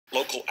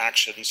local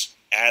actions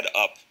add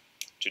up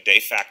to de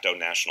facto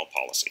national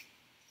policy.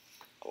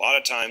 A lot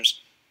of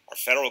times, our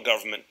federal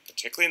government,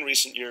 particularly in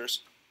recent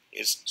years,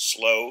 is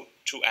slow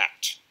to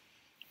act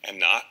and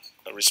not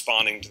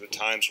responding to the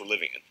times we're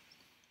living in.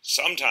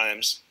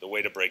 Sometimes the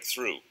way to break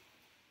through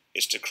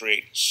is to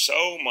create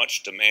so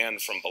much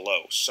demand from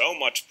below, so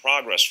much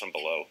progress from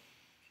below,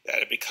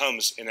 that it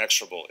becomes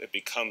inexorable, it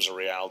becomes a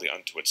reality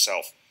unto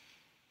itself.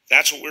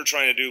 That's what we're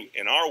trying to do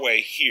in our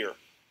way here.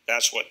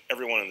 That's what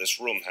everyone in this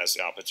room has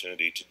the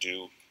opportunity to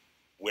do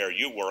where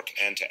you work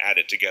and to add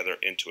it together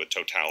into a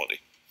totality.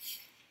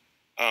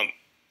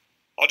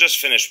 I'll just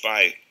finish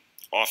by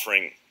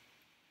offering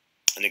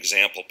an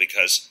example,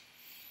 because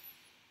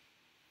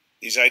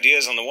these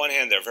ideas, on the one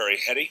hand, they're very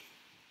heady.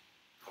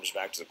 It comes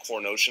back to the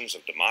core notions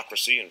of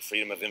democracy and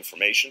freedom of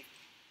information,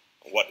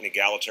 and what an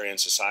egalitarian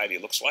society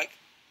looks like.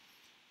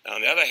 Now,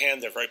 on the other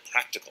hand, they're very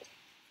practical.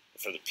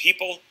 For the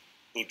people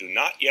who do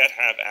not yet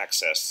have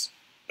access,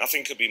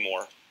 nothing could be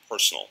more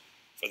personal.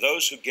 For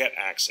those who get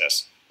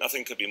access,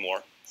 nothing could be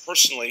more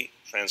personally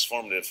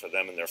transformative for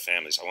them and their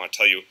families. I want to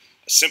tell you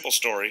a simple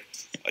story.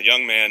 A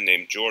young man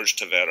named George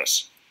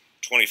Taveras,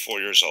 24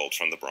 years old,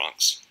 from the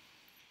Bronx.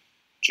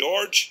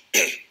 George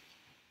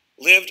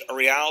lived a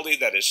reality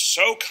that is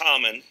so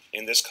common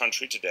in this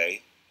country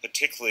today,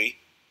 particularly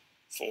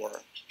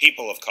for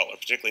people of color,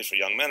 particularly for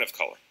young men of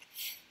color.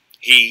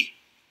 He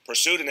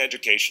pursued an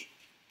education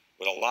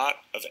with a lot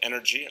of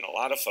energy and a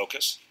lot of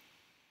focus,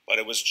 but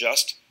it was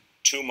just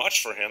too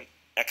much for him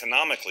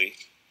economically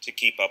to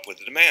keep up with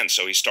the demand.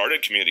 So he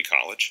started community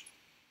college,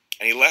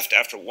 and he left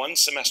after one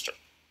semester.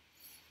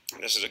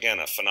 And this is, again,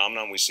 a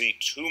phenomenon we see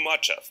too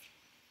much of.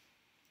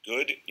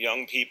 Good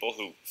young people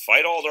who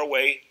fight all their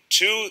way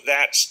to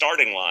that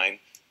starting line,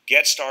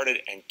 get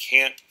started, and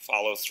can't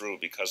follow through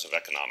because of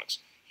economics.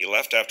 He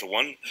left after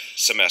one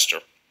semester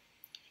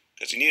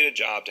because he needed a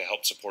job to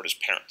help support his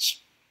parents.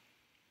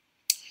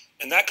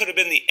 And that could have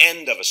been the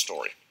end of a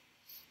story.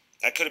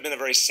 That could have been a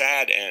very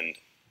sad end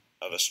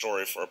of a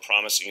story for a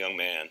promising young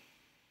man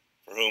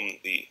for whom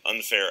the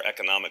unfair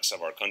economics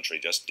of our country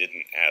just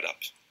didn't add up.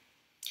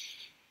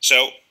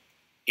 So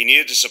he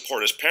needed to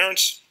support his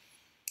parents.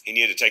 He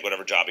needed to take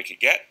whatever job he could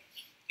get.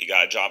 He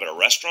got a job at a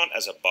restaurant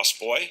as a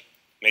busboy,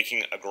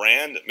 making a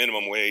grand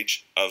minimum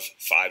wage of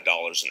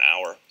 $5 an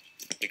hour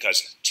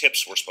because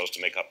tips were supposed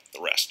to make up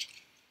the rest.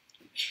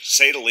 To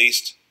say the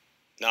least,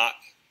 not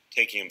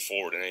taking him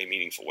forward in any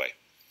meaningful way.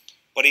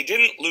 But he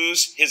didn't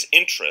lose his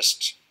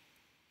interest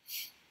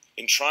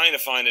in trying to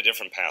find a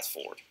different path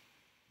forward.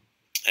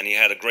 And he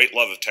had a great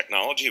love of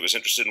technology. He was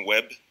interested in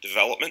web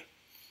development.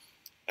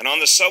 And on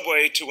the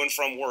subway to and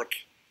from work,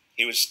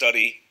 he would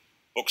study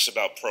books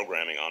about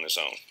programming on his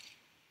own.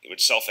 He would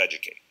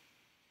self-educate.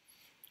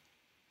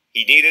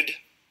 He needed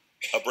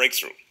a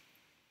breakthrough.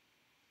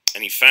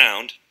 And he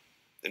found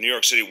the New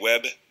York City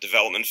Web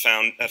Development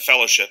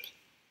Fellowship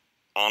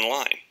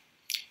online.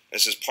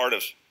 This is part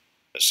of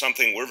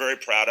something we're very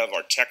proud of,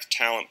 our Tech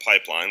Talent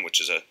Pipeline, which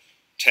is a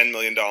 $10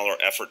 million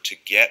effort to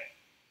get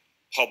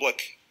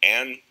public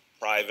and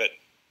private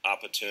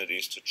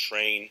opportunities to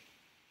train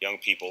young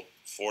people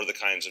for the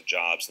kinds of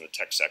jobs in the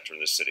tech sector in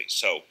the city.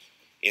 So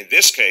in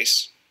this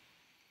case,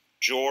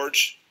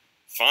 George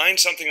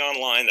finds something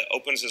online that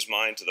opens his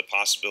mind to the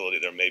possibility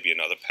there may be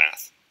another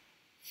path.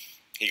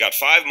 He got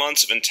 5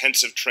 months of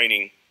intensive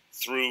training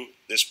through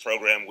this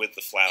program with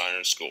the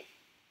Flatiron School.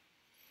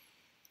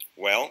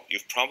 Well,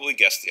 you've probably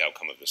guessed the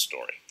outcome of this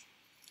story.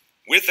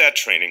 With that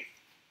training,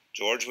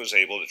 George was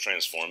able to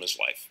transform his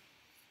life.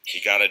 He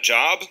got a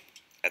job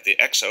at the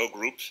XO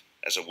Group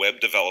as a web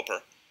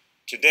developer.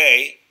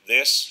 Today,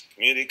 this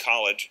community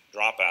college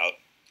dropout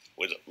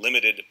with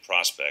limited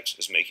prospects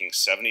is making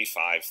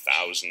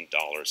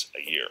 $75,000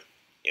 a year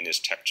in his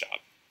tech job.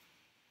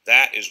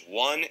 That is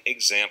one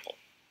example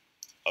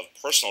of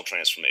personal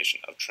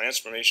transformation, of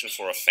transformation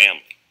for a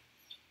family.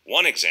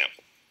 One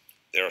example.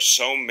 There are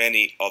so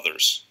many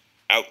others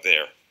out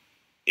there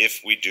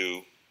if we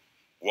do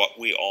what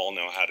we all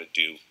know how to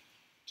do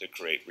to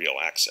create real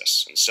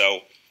access. And so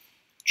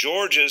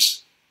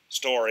George's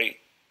story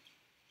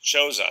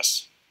shows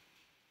us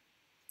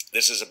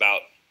this is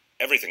about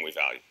everything we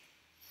value.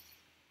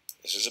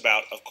 This is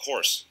about, of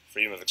course,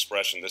 freedom of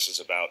expression. This is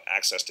about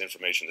access to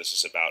information. This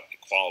is about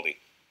equality.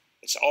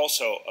 It's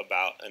also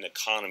about an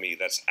economy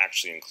that's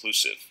actually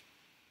inclusive,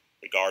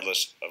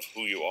 regardless of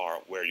who you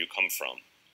are, where you come from.